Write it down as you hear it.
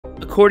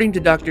According to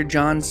Dr.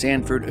 John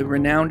Sanford, a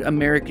renowned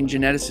American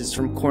geneticist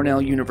from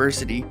Cornell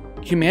University,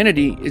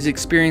 humanity is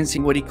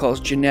experiencing what he calls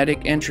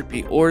genetic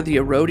entropy, or the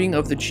eroding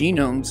of the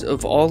genomes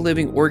of all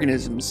living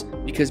organisms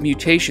because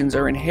mutations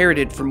are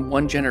inherited from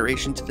one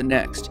generation to the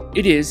next.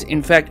 It is,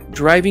 in fact,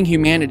 driving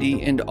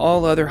humanity and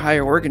all other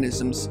higher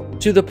organisms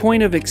to the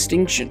point of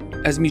extinction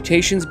as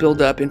mutations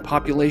build up in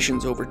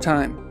populations over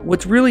time.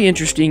 What's really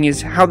interesting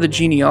is how the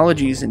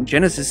genealogies in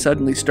Genesis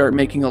suddenly start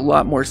making a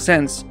lot more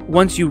sense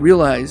once you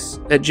realize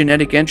that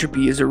genetic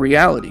entropy is a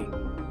reality.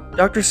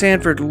 Dr.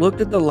 Sanford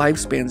looked at the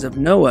lifespans of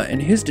Noah and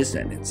his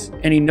descendants,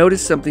 and he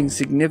noticed something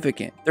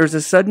significant. There's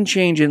a sudden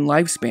change in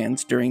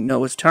lifespans during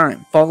Noah's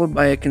time, followed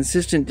by a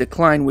consistent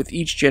decline with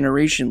each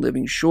generation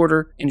living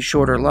shorter and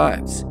shorter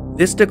lives.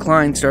 This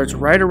decline starts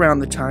right around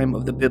the time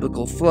of the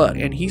biblical flood,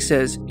 and he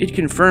says it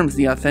confirms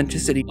the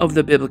authenticity of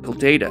the biblical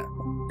data,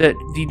 that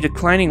the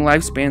declining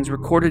lifespans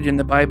recorded in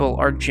the Bible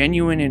are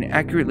genuine and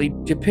accurately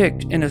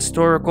depict an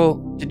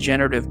historical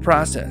degenerative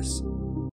process.